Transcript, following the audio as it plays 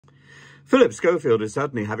Philip Schofield is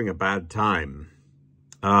certainly having a bad time.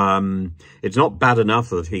 It's not bad enough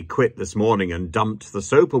that he quit this morning and dumped the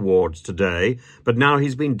soap awards today, but now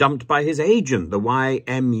he's been dumped by his agent, the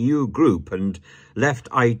YMU Group, and left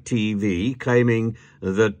ITV claiming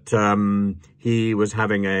that he was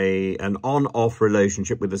having an on-off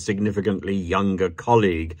relationship with a significantly younger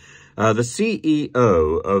colleague. The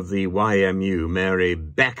CEO of the YMU, Mary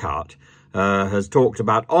Beckert, has talked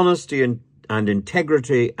about honesty and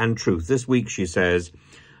integrity and truth. This week, she says,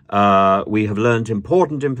 we have learnt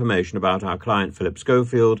important information about our client, Philip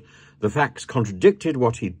Schofield. The facts contradicted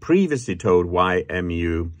what he'd previously told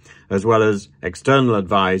YMU, as well as external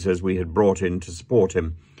advisors we had brought in to support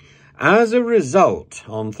him. As a result,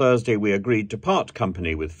 on Thursday, we agreed to part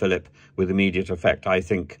company with Philip with immediate effect. I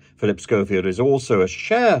think Philip Schofield is also a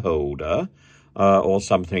shareholder or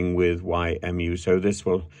something with YMU, so this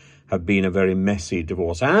will have been a very messy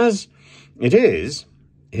divorce. As it is,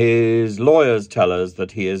 his lawyers tell us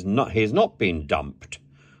that he has not been dumped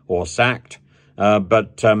or sacked,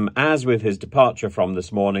 but as with his departure from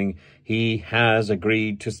this morning, he has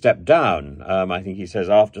agreed to step down. I think he says,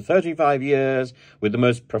 after 35 years, with the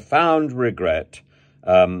most profound regret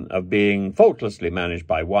of being faultlessly managed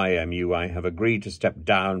by YMU, I have agreed to step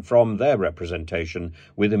down from their representation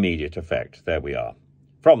with immediate effect. There we are,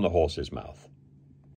 from the horse's mouth.